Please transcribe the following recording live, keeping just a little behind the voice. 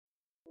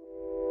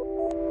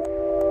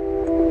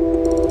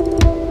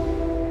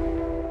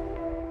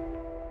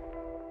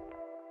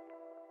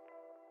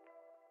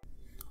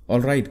All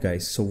right,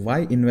 guys. So why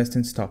invest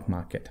in stock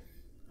market?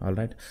 All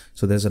right.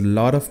 So there's a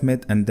lot of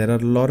myth, and there are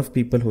a lot of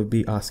people who will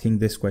be asking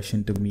this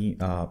question to me.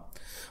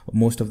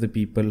 Most of the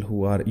people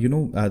who are,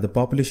 the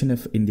population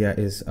of India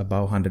is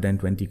about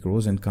 120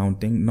 crores and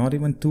counting. Not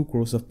even 2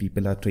 crores of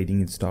people are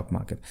trading in stock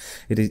market.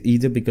 It is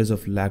either because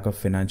of lack of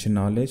financial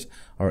knowledge,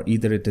 or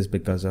either it is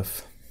because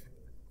of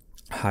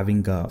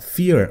having a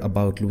fear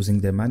about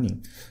losing their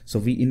money. So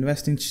we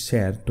invest in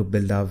share to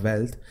build our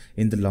wealth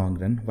in the long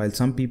run. While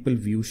some people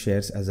view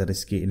shares as a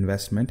risky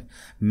investment,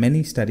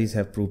 many studies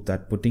have proved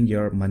that putting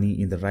your money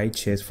in the right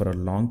shares for a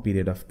long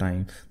period of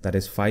time, that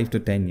is 5 to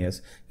 10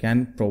 years,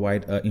 can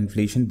provide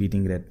inflation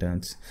beating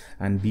returns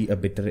and be a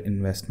better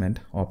investment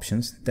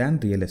options than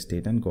real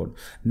estate and gold.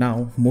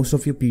 Now, most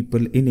of you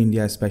people in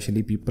India,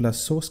 especially, people are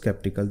so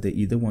skeptical. They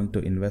either want to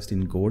invest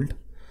in gold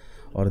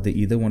or they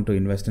either want to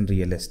invest in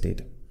real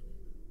estate.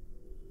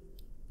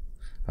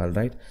 All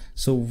right.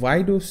 So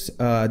why do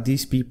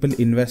these people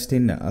invest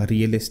in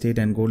real estate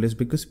and gold? Is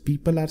because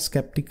people are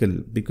skeptical,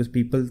 because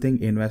people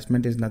think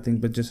investment is nothing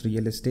but just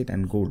real estate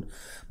and gold.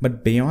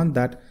 But beyond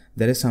that,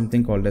 there is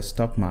something called a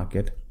stock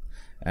market,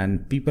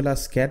 and people are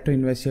scared to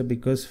invest here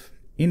because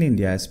in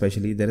India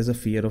especially, there is a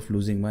fear of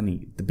losing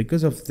money.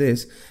 Because of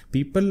this,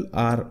 people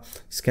are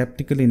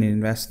skeptical in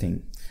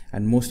investing.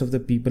 And most of the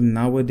people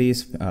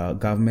nowadays,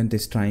 government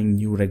is trying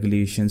new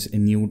regulations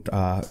and new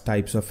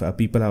types of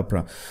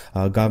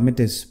government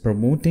is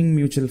promoting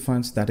mutual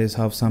funds. That is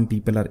how some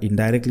people are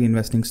indirectly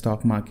investing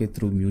stock market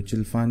through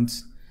mutual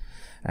funds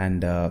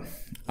and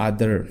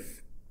other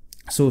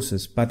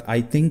sources. But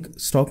I think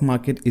stock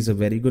market is a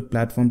very good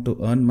platform to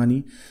earn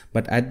money.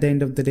 But at the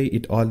end of the day,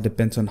 it all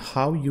depends on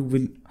how you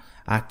will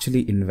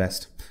actually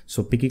invest.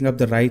 So picking up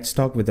the right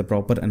stock with a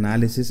proper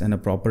analysis and a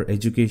proper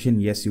education,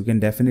 yes, you can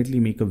definitely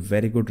make a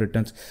very good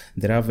returns.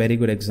 There are very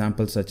good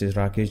examples such as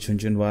Rakesh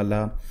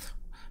Jhunjhunwala,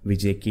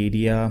 Vijay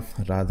Kedia,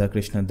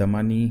 Radhakrishnan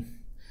Damani.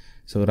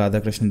 So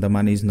Radhakrishnan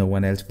Damani is no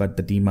one else but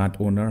the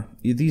DMart owner.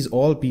 These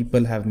all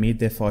people have made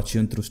their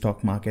fortune through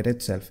stock market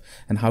itself.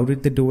 And how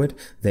did they do it?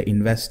 They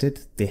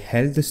invested, they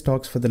held the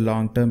stocks for the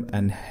long term,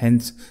 and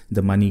hence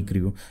the money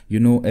grew.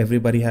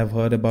 Everybody have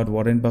heard about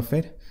Warren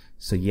Buffett.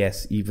 So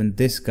yes, even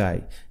this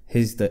guy,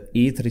 he's the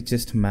 8th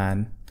richest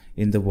man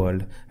in the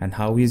world. And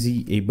how is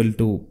he able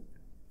to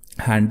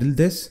handle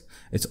this?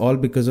 It's all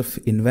because of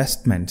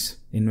investment.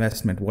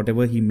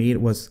 Whatever he made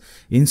was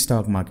in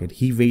stock market.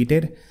 He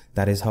waited.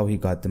 That is how he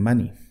got the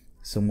money.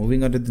 So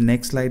moving on to the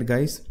next slide,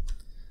 guys.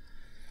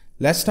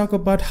 Let's talk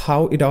about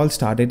how it all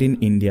started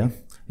in India.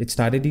 It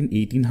started in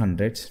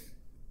 1800s.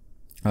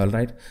 All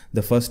right.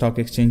 The first stock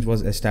exchange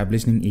was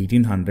established in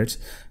 1800s.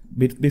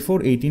 Before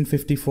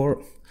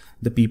 1854,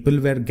 the people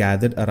were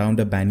gathered around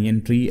a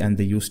banyan tree and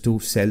they used to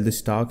sell the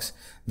stocks.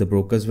 The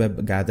brokers were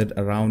gathered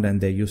around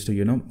and they used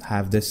to,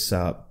 have this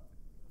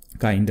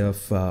kind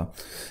of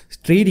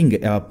trading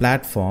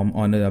platform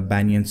on a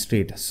banyan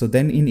street. So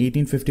then in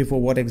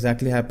 1854, what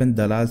exactly happened?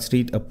 Dalal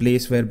Street, a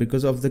place where,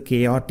 because of the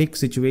chaotic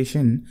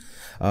situation,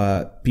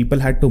 people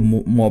had to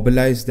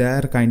mobilize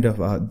their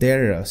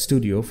their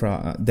studio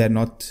from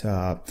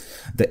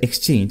the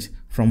exchange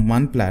from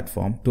one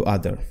platform to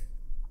other.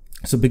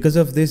 So because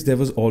of this, there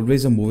was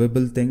always a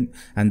movable thing,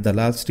 and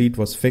Dalal Street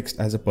was fixed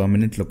as a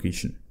permanent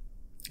location.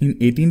 In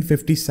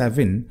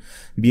 1857,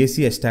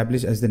 BSE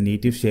established as the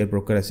Native Share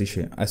Broker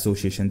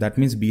Association. That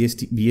means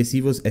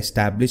BSE was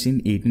established in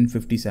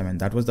 1857.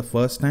 That was the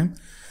first time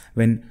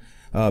when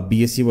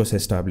BSE was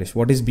established.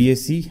 What is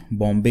BSE?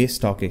 Bombay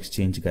Stock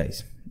Exchange,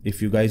 guys.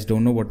 If you guys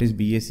don't know what is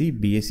BSE,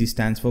 BSE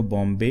stands for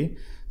Bombay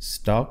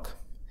Stock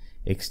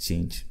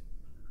Exchange.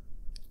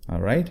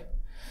 All right.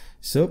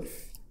 So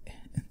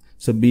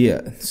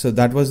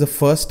that was the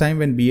first time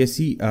when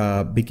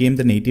BSE became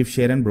the Native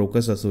Share and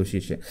Brokers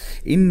Association.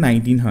 In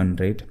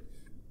 1900s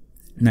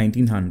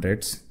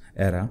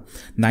era,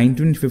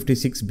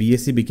 1956,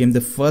 BSE became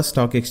the first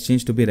stock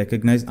exchange to be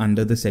recognized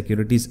under the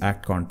Securities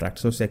Act contract.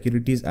 So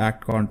Securities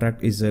Act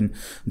contract is a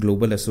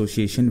global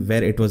association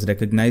where it was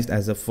recognized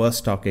as the first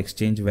stock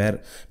exchange where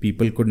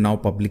people could now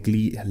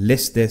publicly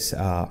list this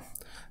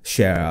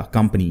share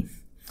company.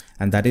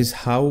 And that is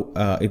how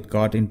it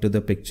got into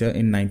the picture.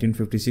 In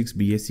 1956,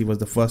 BSE was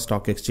the first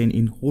stock exchange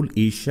in whole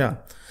Asia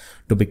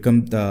to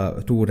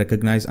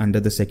recognize under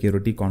the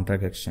Security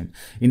Contract Exchange.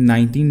 In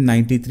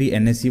 1993,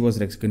 NSE was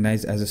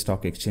recognized as a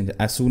stock exchange.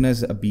 As soon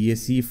as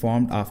BSE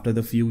formed, after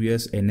the few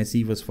years,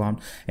 NSE was formed.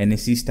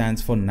 NSE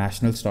stands for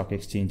National Stock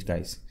Exchange,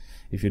 guys.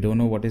 If you don't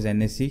know what is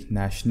NSE,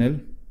 National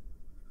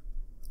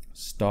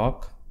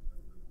Stock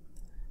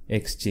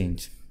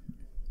Exchange.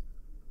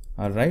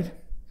 All right.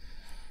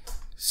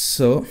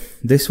 So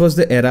this was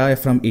the era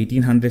from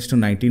 1800s to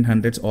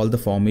 1900s. All the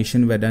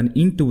formation were done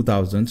in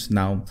 2000s.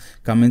 Now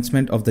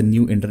commencement of the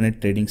new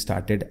internet trading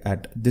started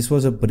at, this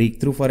was a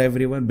breakthrough for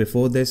everyone.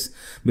 Before this,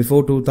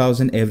 before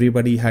 2000,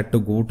 everybody had to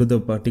go to the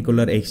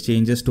particular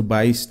exchanges to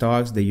buy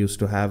stocks. They used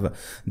to have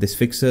these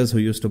fixers who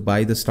used to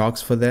buy the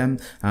stocks for them.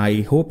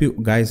 I hope you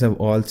guys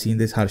have all seen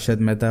this Harshad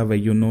Mehta, where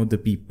you know the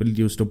people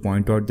used to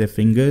point out their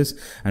fingers,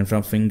 and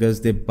from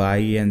fingers they buy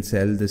and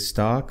sell the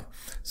stock.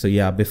 So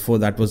yeah, before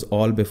that was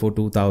all before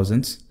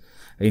 2000s.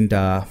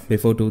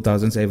 Before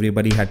 2000s,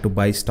 everybody had to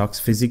buy stocks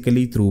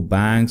physically through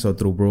banks or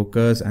through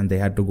brokers, and they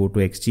had to go to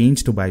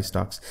exchange to buy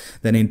stocks.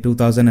 Then in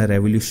 2000, a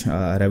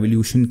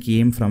revolution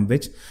came, from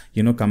which,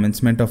 you know,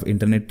 commencement of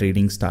internet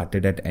trading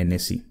started at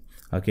NSE.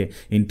 Okay,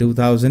 in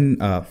 2000,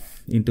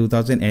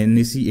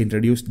 NSE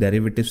introduced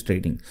derivatives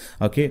trading.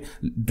 Okay,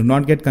 do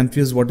not get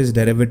confused what is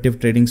derivative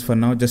tradings for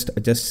now. Just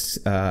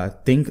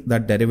think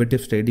that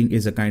derivatives trading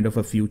is a kind of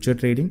a future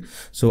trading.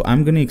 So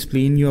I'm going to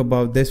explain you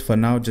about this for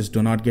now. Just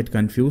do not get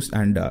confused,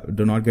 and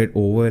do not get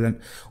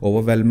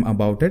overwhelmed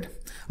about it.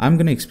 I'm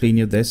going to explain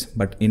you this,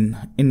 but in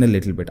a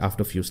little bit,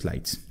 after a few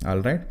slides. All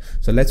right,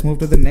 so let's move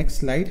to the next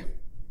slide.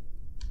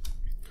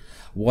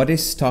 What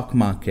is stock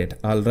market?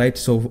 All right,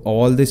 so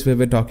all this we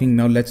were talking,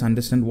 now let's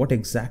understand what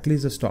exactly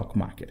is a stock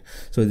market.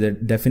 So the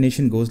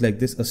definition goes like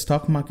this: a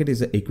stock market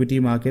is an equity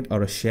market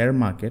or a share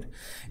market,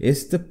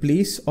 is the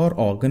place or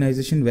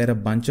organization where a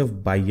bunch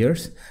of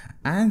buyers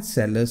and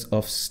sellers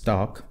of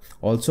stock,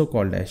 also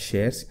called as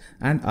shares,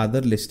 and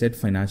other listed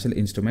financial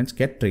instruments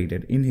get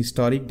traded. In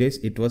historic days,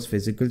 it was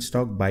physical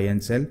stock buy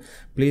and sell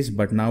place,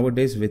 but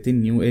nowadays within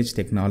new age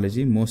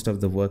technology, most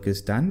of the work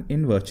is done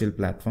in virtual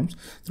platforms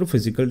through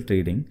physical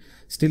trading.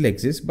 Still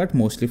exists, but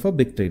mostly for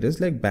big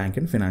traders like bank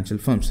and financial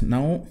firms.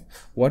 Now,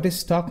 what is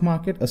stock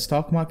market? A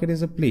stock market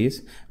is a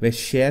place where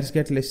shares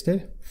get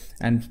listed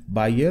and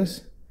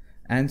buyers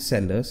and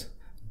sellers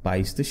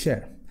buys the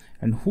share.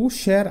 And whose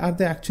share are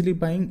they actually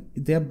buying?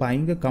 They are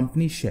buying a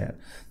company share.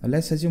 Now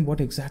let's assume, what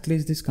exactly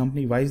is this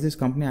company? Why is this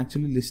company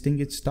actually listing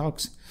its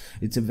stocks?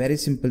 It's a very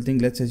simple thing.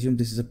 Let's assume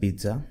this is a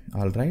pizza.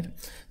 All right.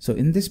 So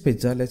in this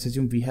pizza, let's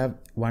assume we have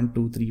 1,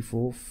 2, 3,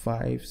 4,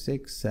 5,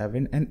 6,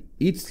 7, and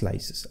 8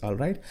 slices. All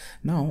right.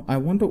 Now I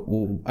want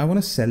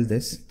to sell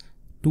this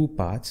 2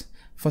 parts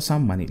for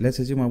some money. Let's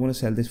assume I want to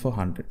sell this for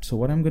 100. So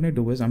what I'm going to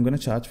do is I'm going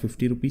to charge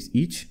 50 rupees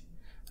each.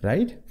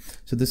 Right?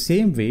 So the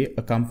same way,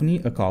 a company,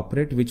 a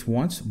corporate which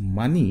wants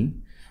money,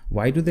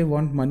 why do they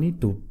want money?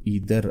 To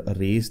either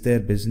raise their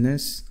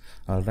business,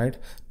 all right,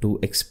 to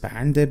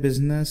expand their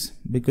business,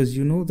 because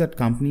you know that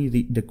company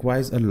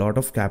requires a lot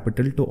of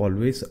capital to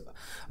always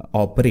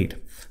operate.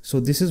 So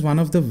this is one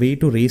of the way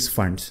to raise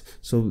funds.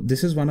 So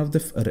this is one of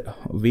the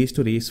ways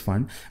to raise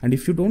fund. And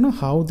if you don't know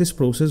how this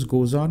process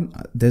goes on,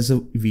 there's a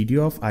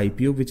video of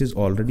IPO which is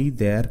already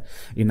there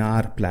in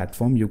our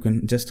platform. You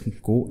can just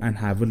go and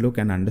have a look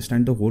and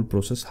understand the whole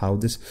process, how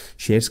this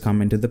shares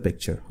come into the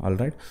picture. All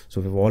right,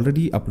 so we've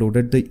already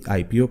uploaded the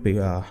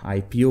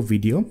IPO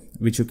video,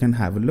 which you can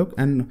have a look,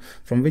 and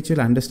from which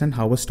you'll understand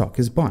how a stock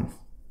is born.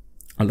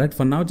 All right,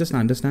 for now, just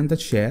understand that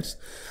shares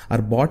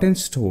are bought and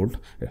sold.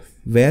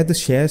 Where the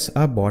shares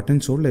are bought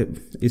and sold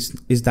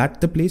is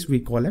that the place we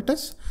call it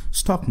as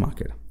stock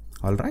market.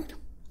 All right.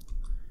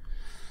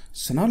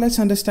 So now let's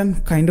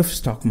understand kind of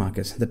stock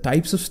markets, the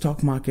types of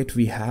stock market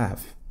we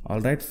have.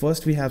 All right.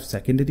 First, we have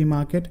secondary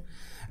market,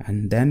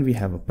 and then we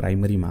have a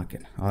primary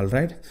market. All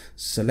right.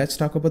 So let's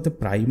talk about the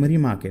primary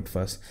market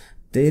first.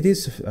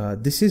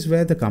 This is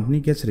where the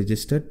company gets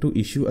registered to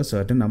issue a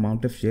certain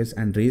amount of shares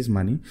and raise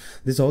money.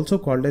 This is also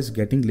called as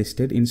getting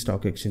listed in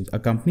stock exchange. A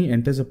company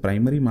enters a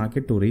primary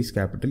market to raise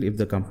capital. If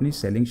the company is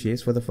selling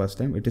shares for the first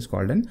time, it is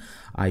called an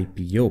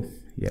IPO.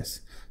 Yes,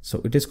 so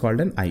it is called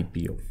an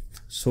IPO.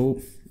 So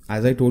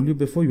as I told you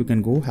before, you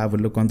can go have a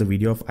look on the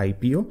video of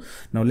IPO.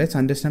 Now let's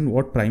understand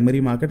what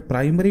primary market.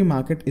 Primary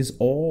market is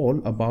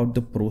all about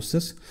the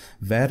process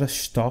where a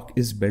stock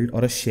is built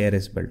or a share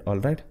is built. All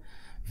right,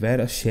 where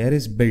a share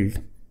is built,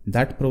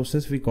 that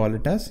process we call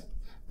it as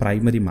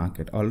primary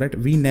market. All right,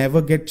 we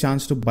never get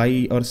chance to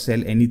buy or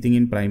sell anything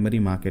in primary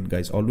market,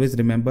 guys. Always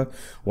remember,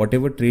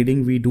 whatever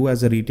trading we do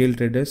as a retail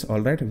traders, all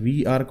right,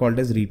 we are called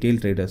as retail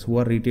traders. Who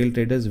are retail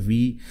traders?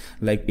 We,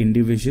 like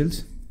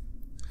individuals,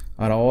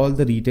 are all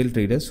the retail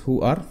traders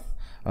who are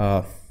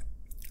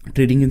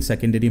trading in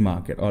secondary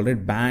market. All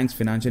right, banks,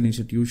 financial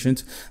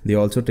institutions, they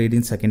also trade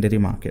in secondary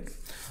market.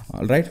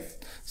 All right,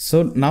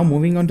 so now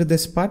moving on to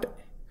this part,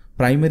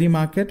 primary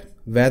market,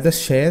 where the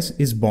shares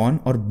is born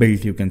or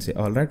built, you can say.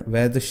 All right,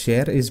 where the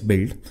share is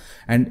built.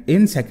 And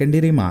in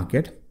secondary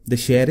market, the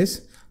share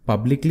is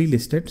publicly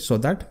listed so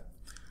that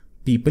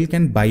people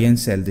can buy and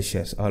sell the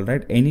shares. All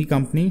right, any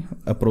company,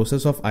 a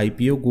process of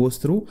IPO goes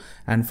through,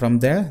 and from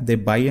there they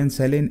buy and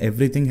sell in.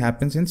 Everything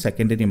happens in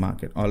secondary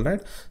market. All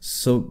right,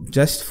 so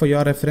just for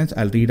your reference,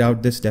 I'll read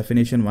out this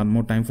definition one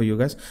more time for you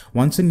guys.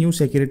 Once a new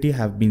security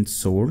have been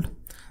sold,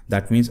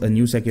 that means a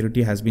new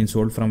security has been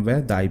sold from where?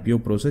 The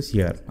IPO process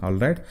here. All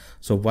right,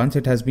 so once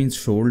it has been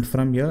sold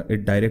from here,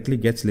 it directly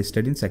gets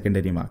listed in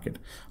secondary market.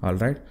 All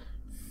right,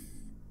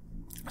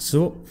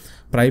 So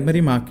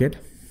primary market,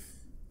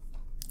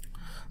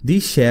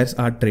 these shares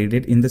are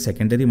traded in the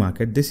secondary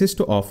market. This is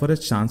to offer a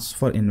chance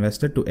for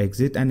investor to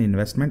exit an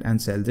investment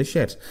and sell the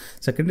shares.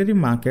 Secondary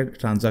market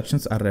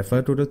transactions are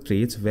referred to the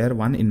trades where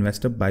one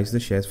investor buys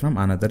the shares from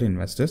another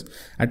investors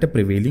at a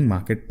prevailing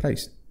market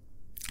price,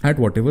 at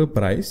whatever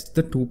price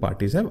the two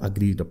parties have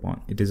agreed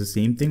upon. It is the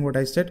same thing what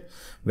I said,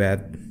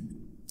 where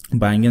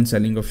buying and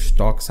selling of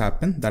stocks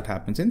happen, that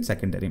happens in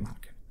secondary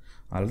market.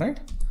 All right.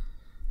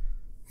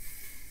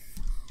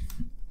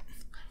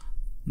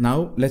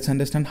 Now let's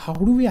understand, how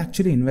do we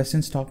actually invest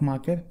in stock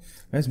market?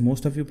 As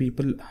most of you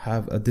people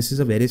have, this is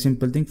a very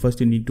simple thing.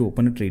 First, you need to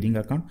open a trading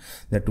account.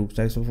 There are two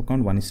types of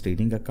account. One is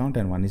trading account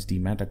and one is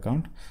demat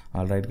account.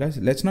 All right, guys,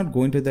 let's not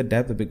go into the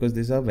depth because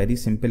these are very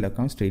simple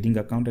accounts, trading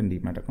account and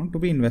demat account, to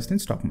be invested in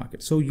stock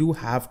market. So you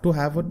have to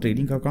have a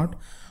trading account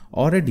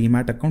or a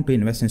demat account to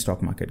invest in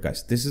stock market,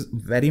 guys. This is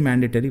very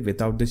mandatory.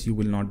 Without this, you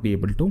will not be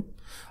able to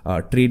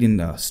trade in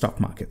the stock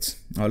markets.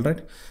 All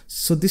right.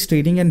 So this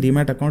trading and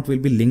demat account will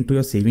be linked to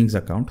your savings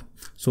account.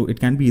 So it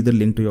can be either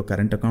linked to your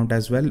current account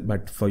as well,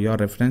 but for your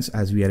reference,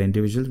 as we are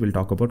individuals, we'll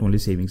talk about only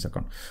savings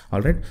account.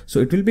 All right. So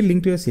it will be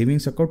linked to your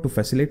savings account to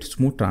facilitate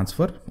smooth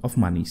transfer of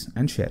monies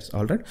and shares.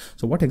 All right.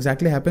 So what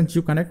exactly happens?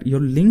 You connect, you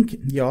link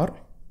your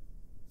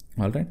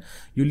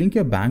you link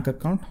your bank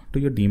account to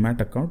your demat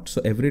account.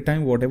 So every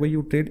time whatever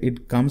you trade,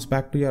 it comes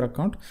back to your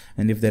account.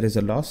 And if there is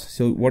a loss,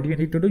 so what you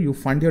need to do, you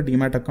fund your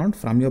demat account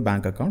from your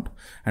bank account.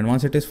 And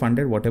once it is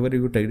funded, whatever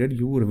you traded,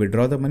 you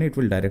withdraw the money, it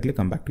will directly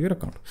come back to your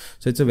account.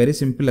 So it's a very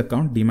simple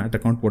account, demat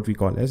account, what we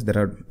call as. There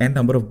are n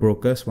number of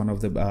brokers. One of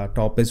the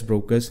toppest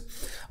brokers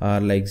are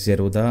like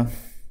Zerodha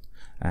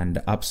and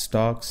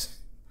Upstocks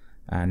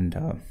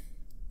and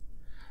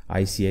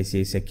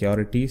ICICI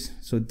Securities,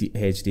 so the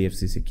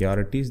HDFC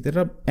Securities. There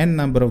are n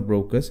number of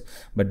brokers,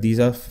 but these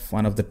are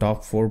one of the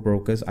top 4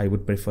 brokers I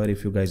would prefer.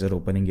 If you guys are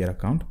opening your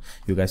account,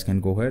 you guys can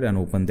go ahead and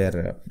open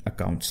their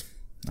accounts.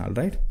 All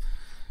right.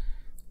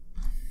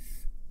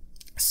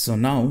 So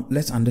now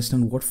let's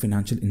understand what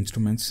financial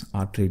instruments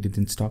are traded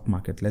in stock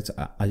market.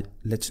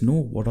 Let's know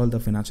what all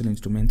the financial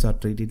instruments are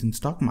traded in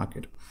stock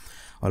market.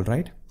 All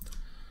right.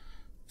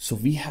 So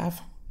we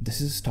have, this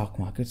is stock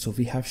market. So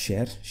we have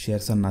shares.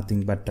 Shares are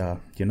nothing but, a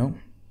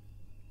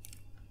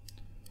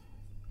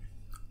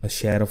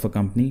share of a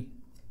company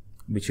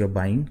which you're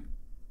buying.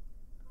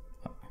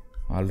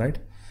 All right.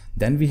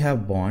 Then we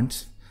have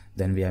bonds.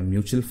 Then we have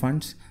mutual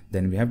funds.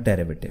 Then we have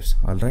derivatives.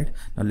 All right.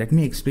 Now let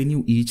me explain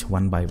you each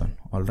one by one.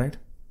 All right.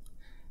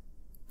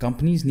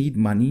 Companies need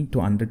money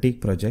to undertake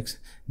projects.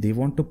 They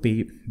want to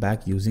pay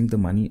back using the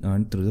money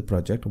earned through the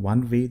project.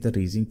 One way the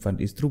raising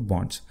fund is through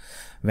bonds.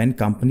 When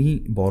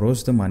company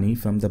borrows the money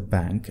from the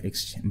bank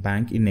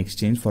in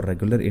exchange for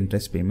regular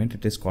interest payment,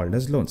 it is called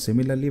as loan.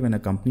 Similarly, when a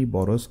company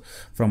borrows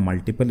from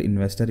multiple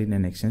investors in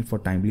an exchange for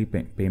timely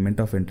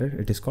payment of interest,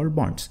 it is called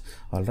bonds.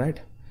 All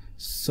right.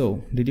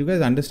 So did you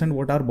guys understand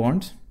what are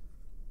bonds?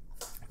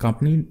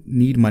 Company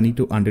need money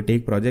to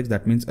undertake projects.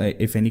 That means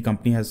if any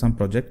company has some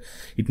project,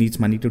 it needs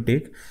money to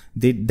take.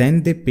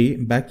 Then they pay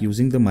back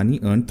using the money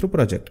earned through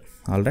project.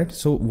 All right.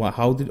 So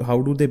how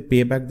do they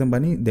pay back the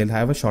money? They'll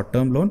have a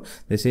short-term loan.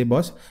 They say,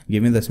 boss,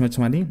 give me this much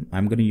money.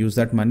 I'm going to use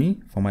that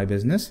money for my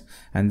business.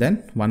 And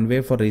then one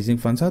way for raising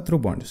funds are through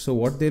bonds. So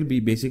what they'll be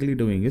basically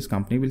doing is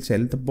company will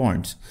sell the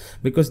bonds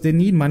because they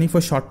need money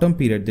for short-term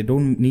period. They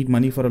don't need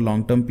money for a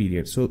long-term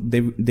period. So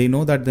they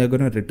know that they're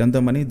going to return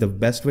the money. The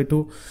best way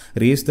to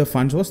raise the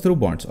funds was through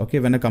bonds. Okay.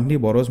 When a company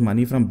borrows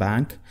money from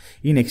bank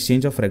in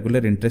exchange of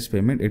regular interest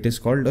payment, it is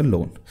called a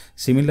loan.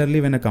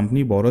 Similarly, when a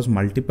company borrows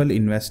multiple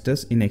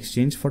investors in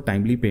exchange for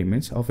timely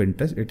payments of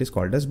interest, it is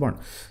called as bond.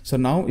 So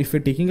now if we're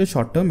taking a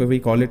short term, we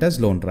call it as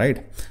loan,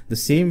 right? The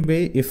same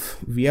way,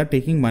 if we are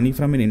taking money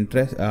from an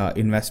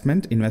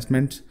investment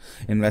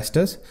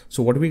investors,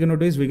 so what we're going to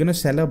do is we're going to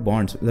sell our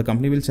bonds. The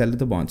company will sell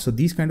the bonds. So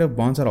these kind of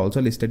bonds are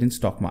also listed in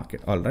stock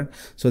market. All right.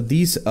 So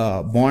these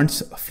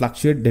bonds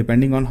fluctuate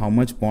depending on how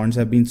much bonds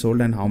have been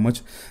sold and how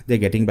much they're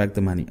getting back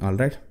the money. All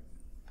right.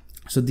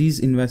 So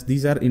these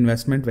are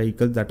investment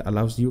vehicles that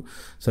allows you.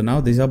 So now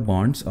these are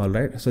bonds. All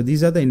right. So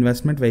these are the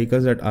investment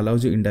vehicles that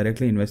allows you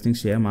indirectly investing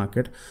share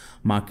market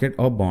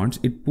or bonds.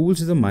 It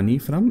pools the money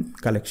from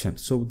collection.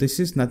 So this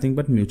is nothing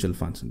but mutual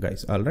funds,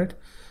 guys. All right.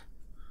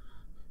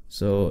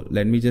 So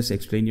let me just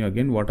explain you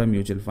again what are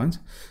mutual funds.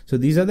 So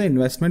these are the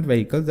investment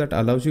vehicles that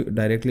allows you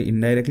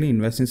indirectly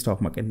invest in stock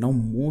market. Now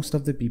most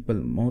of the people,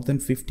 more than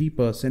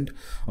 50%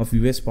 of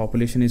US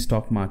population is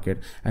stock market,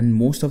 and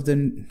most of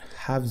them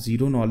have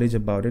zero knowledge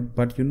about it.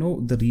 But you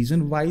know, the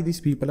reason why these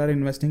people are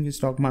investing in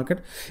stock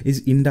market is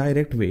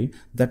indirect way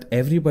that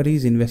everybody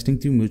is investing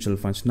through mutual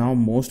funds. Now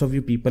most of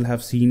you people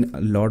have seen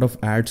a lot of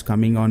ads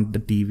coming on the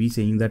TV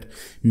saying that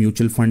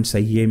mutual fund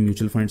sahi hai,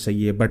 mutual fund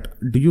sahi hai. But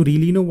do you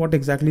really know what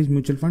exactly is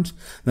mutual fund?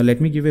 Now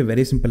let me give a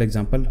very simple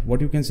example.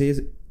 What you can say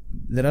is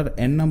there are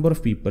n number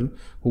of people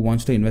who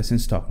wants to invest in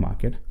stock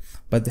market,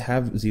 but they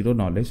have zero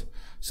knowledge.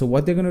 So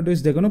what they're going to do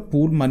is they're going to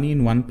pool money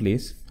in one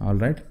place. All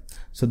right.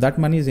 So that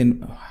money is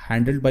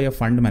handled by a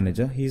fund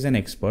manager. He's an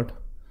expert.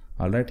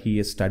 All right, he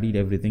has studied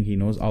everything, he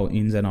knows how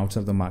ins and outs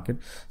of the market.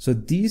 So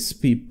these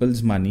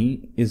people's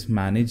money is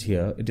managed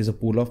here. It is a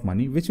pool of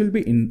money which will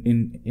be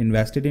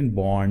invested in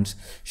bonds,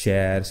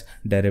 shares,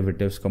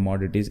 derivatives,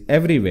 commodities,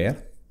 everywhere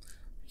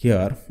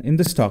here in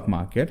the stock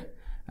market.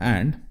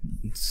 And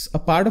a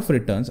part of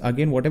returns,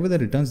 again, whatever the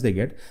returns they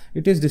get,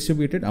 it is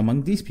distributed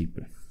among these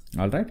people.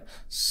 All right,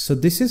 so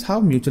this is how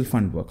mutual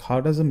fund work. How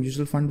does a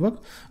mutual fund work?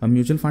 A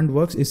mutual fund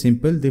works is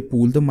simple. They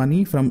pool the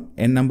money from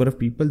n number of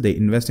people, they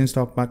invest in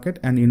stock market,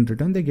 and in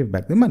return they give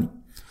back the money.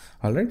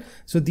 All right,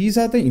 so these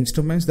are the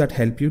instruments that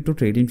help you to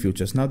trade in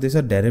futures. Now these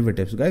are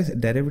derivatives, guys.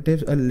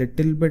 Derivatives are a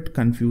little bit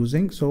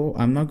confusing, so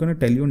I'm not going to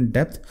tell you in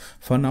depth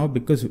for now,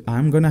 because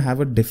I'm going to have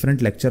a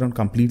different lecture on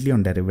completely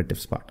on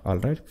derivatives part. All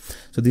right,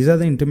 so these are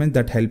the instruments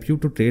that help you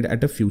to trade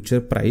at a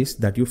future price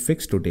that you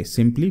fix today.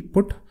 Simply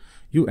put,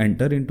 you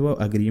enter into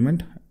an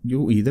agreement,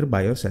 you either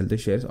buy or sell the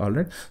shares. All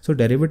right, so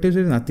derivatives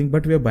is nothing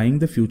but we are buying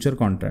the future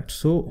contracts.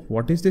 So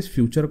what is this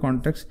future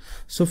contracts?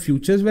 So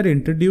futures were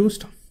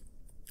introduced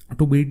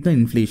to beat the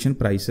inflation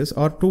prices,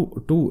 or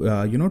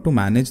to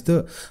manage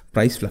the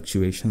price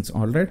fluctuations.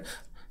 All right,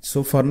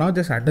 so for now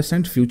just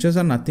understand, futures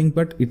are nothing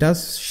but it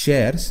has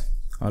shares.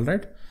 All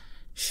right,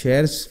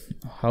 shares,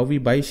 how we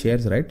buy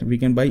shares, right? We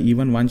can buy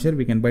even one share,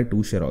 we can buy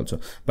two share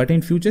also, but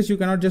in futures you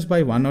cannot just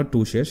buy one or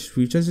two shares.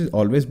 Futures is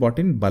always bought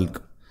in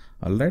bulk.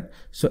 All right,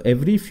 so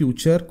every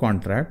future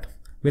contract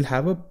will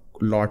have a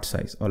lot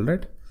size. All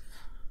right,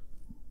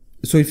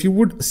 so if you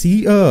would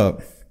see a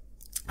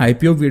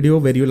IPO video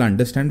where you'll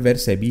understand, where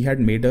SEBI had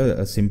made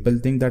a simple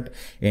thing that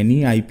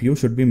any IPO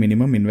should be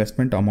minimum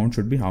investment amount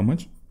should be how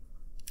much?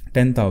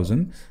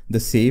 10,000. The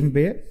same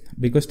way,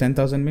 because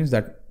 10,000 means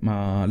that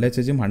let's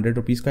assume 100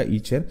 rupees ka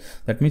each share,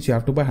 that means you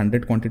have to buy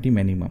 100 quantity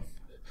minimum,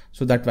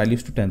 so that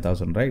values to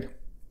 10,000, right?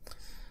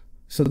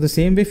 So the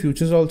same way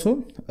futures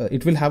also,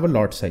 it will have a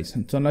lot size.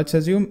 So let's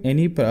assume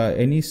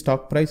any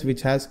stock price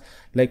which has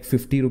like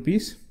 50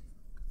 rupees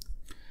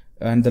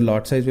and the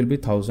lot size will be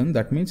 1,000.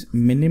 That means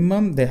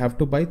minimum they have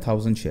to buy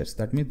 1,000 shares.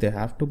 That means they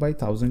have to buy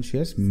 1,000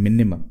 shares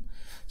minimum.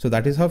 So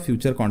that is how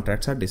future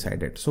contracts are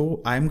decided.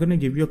 So I'm going to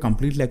give you a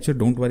complete lecture.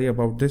 Don't worry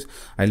about this.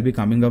 I'll be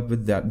coming up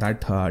with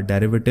that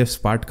derivatives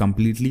part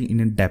completely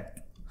in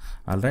depth.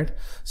 All right.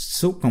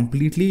 So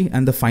completely,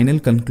 and the final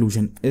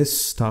conclusion is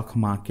stock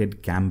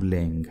market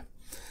gambling.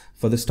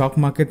 For the stock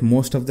market,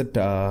 most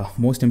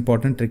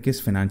important trick is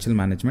financial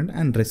management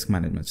and risk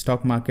management.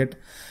 Stock market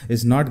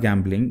is not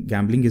gambling.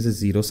 Gambling is a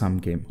zero-sum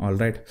game. All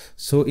right.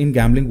 So in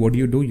gambling, what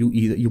do?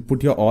 You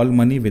put your all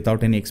money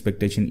without any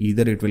expectation.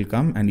 Either it will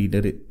come and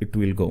either it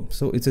will go.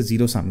 So it's a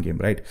zero-sum game,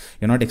 right?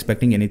 You're not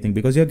expecting anything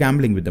because you're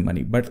gambling with the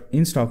money. But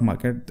in stock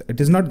market,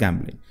 it is not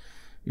gambling.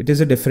 It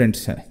is a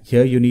difference.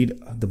 Here you need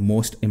the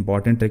most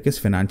important trick is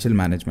financial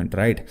management,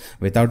 right?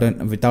 Without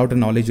a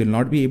knowledge, you'll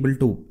not be able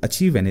to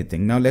achieve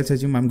anything. Now let's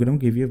assume, I'm going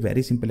to give you a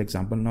very simple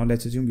example. Now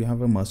let's assume you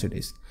have a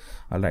Mercedes.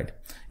 All right.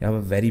 You have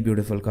a very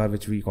beautiful car,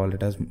 which we call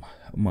it as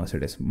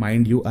Mercedes.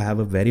 Mind you, I have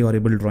a very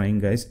horrible drawing,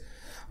 guys.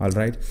 All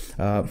right.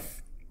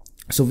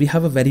 So we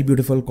have a very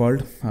beautiful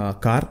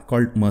car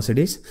called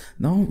Mercedes.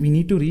 Now we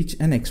need to reach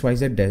an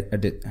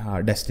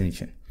XYZ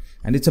destination.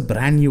 And it's a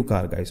brand new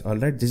car, guys. All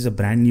right. This is a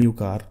brand new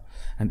car.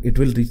 And it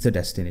will reach the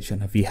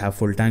destination. We have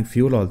full tank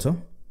fuel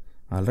also.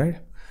 All right.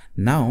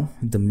 Now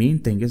the main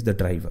thing is the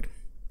driver.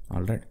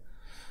 All right.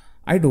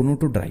 I don't know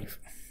to drive.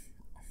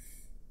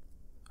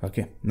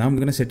 Okay. Now I'm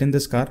going to sit in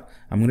this car.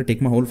 I'm going to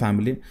take my whole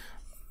family.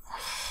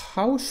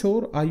 How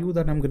sure are you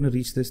that I'm going to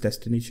reach this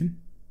destination?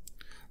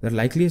 There are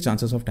likely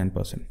chances of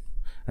 10%.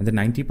 And the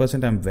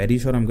 90%, I'm very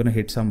sure I'm going to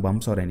hit some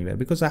bumps or anywhere,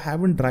 because I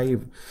haven't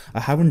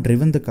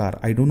driven the car.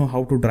 I don't know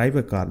how to drive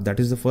a car. That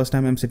is the first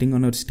time I'm sitting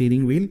on a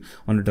steering wheel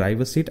on a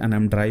driver's seat and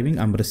I'm driving.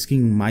 I'm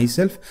risking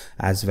myself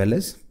as well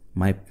as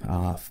my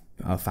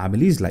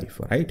family's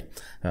life, right?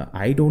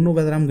 I don't know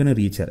whether I'm going to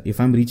reach here. If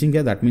I'm reaching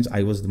here, that means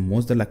I was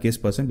the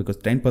luckiest person, because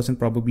 10%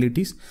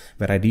 probabilities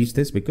where I reach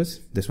this,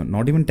 because this one,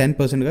 not even 10%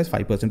 guys,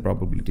 5%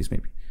 probabilities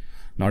maybe.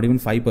 Not even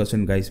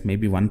 5% guys,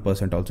 maybe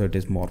 1% also, it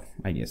is more,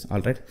 I guess. All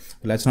right,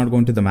 let's not go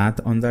into the math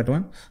on that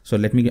one. So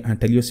let me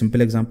tell you a simple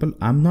example.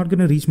 I'm not going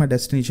to reach my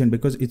destination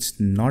because it's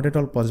not at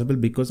all possible,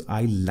 because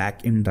I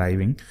lack in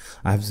driving.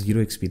 I have zero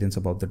experience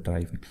about the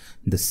driving.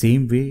 The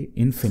same way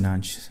in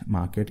finance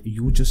market,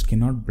 you just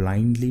cannot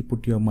blindly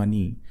put your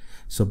money.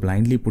 So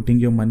blindly putting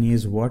your money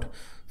is what?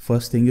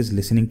 First thing is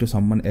listening to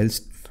someone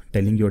else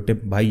telling you a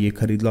tip, bhai ye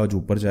kharid lo, aaj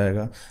upar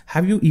jayega.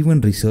 Have you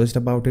even researched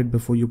about it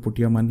before you put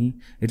your money?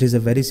 It is a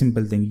very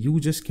simple thing. You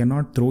just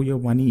cannot throw your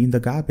money in the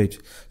garbage.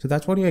 So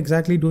that's what you're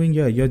exactly doing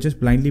here. You're just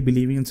blindly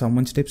believing in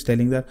someone's tips,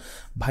 telling that,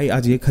 bhai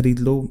aaj ye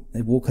kharid lo,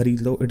 wo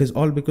kharid lo. It is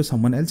all because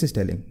someone else is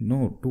telling.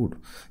 No, dude,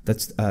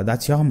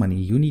 that's your money.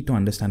 You need to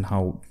understand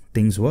how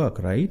things work,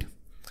 right?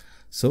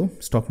 So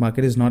stock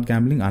market is not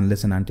gambling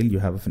unless and until you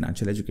have a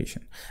financial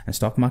education. And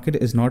stock market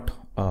is not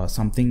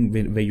something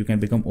where you can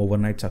become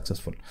overnight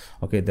successful.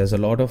 Okay, there's a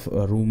lot of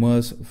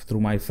rumors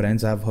through my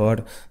friends I've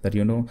heard that,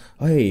 you know,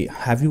 hey,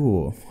 have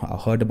you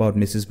heard about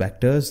Mrs.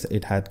 Vectors?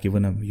 It had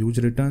given a huge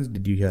returns.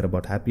 Did you hear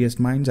about Happiest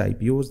Minds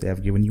IPOs? They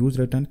have given huge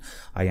return.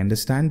 I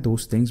understand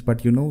those things,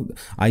 but you know,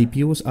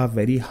 IPOs are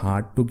very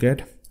hard to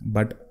get,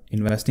 but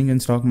investing in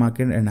stock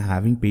market and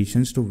having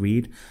patience to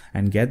wait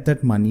and get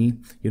that money,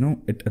 you know,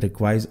 it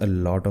requires a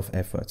lot of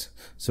efforts.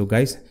 So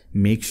guys,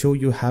 make sure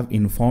you have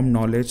informed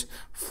knowledge.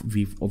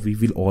 We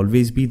will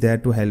always be there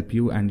to help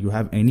you, and you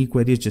have any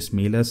queries, just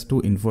mail us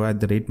to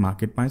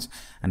info@Market Mynds,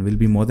 and we'll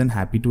be more than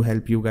happy to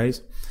help you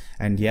guys.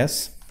 And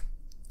yes,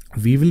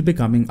 we will be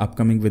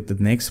upcoming with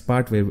the next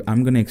part where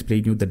I'm going to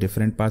explain you the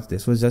different parts.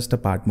 This was just a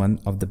part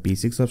 1 of the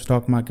basics of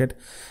stock market,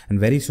 and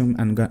very soon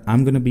I'm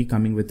going to be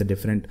coming with the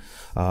different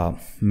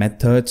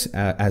methods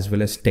as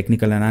well as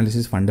technical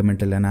analysis,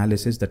 fundamental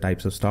analysis, the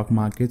types of stock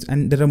markets,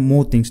 and there are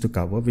more things to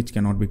cover which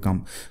cannot be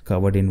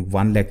covered in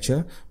one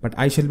lecture, but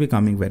I shall be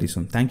coming very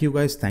soon. Thank you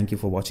guys. Thank you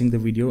for watching the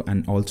video,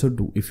 and also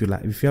if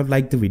you have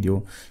liked the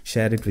video,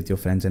 share it with your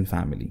friends and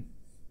family.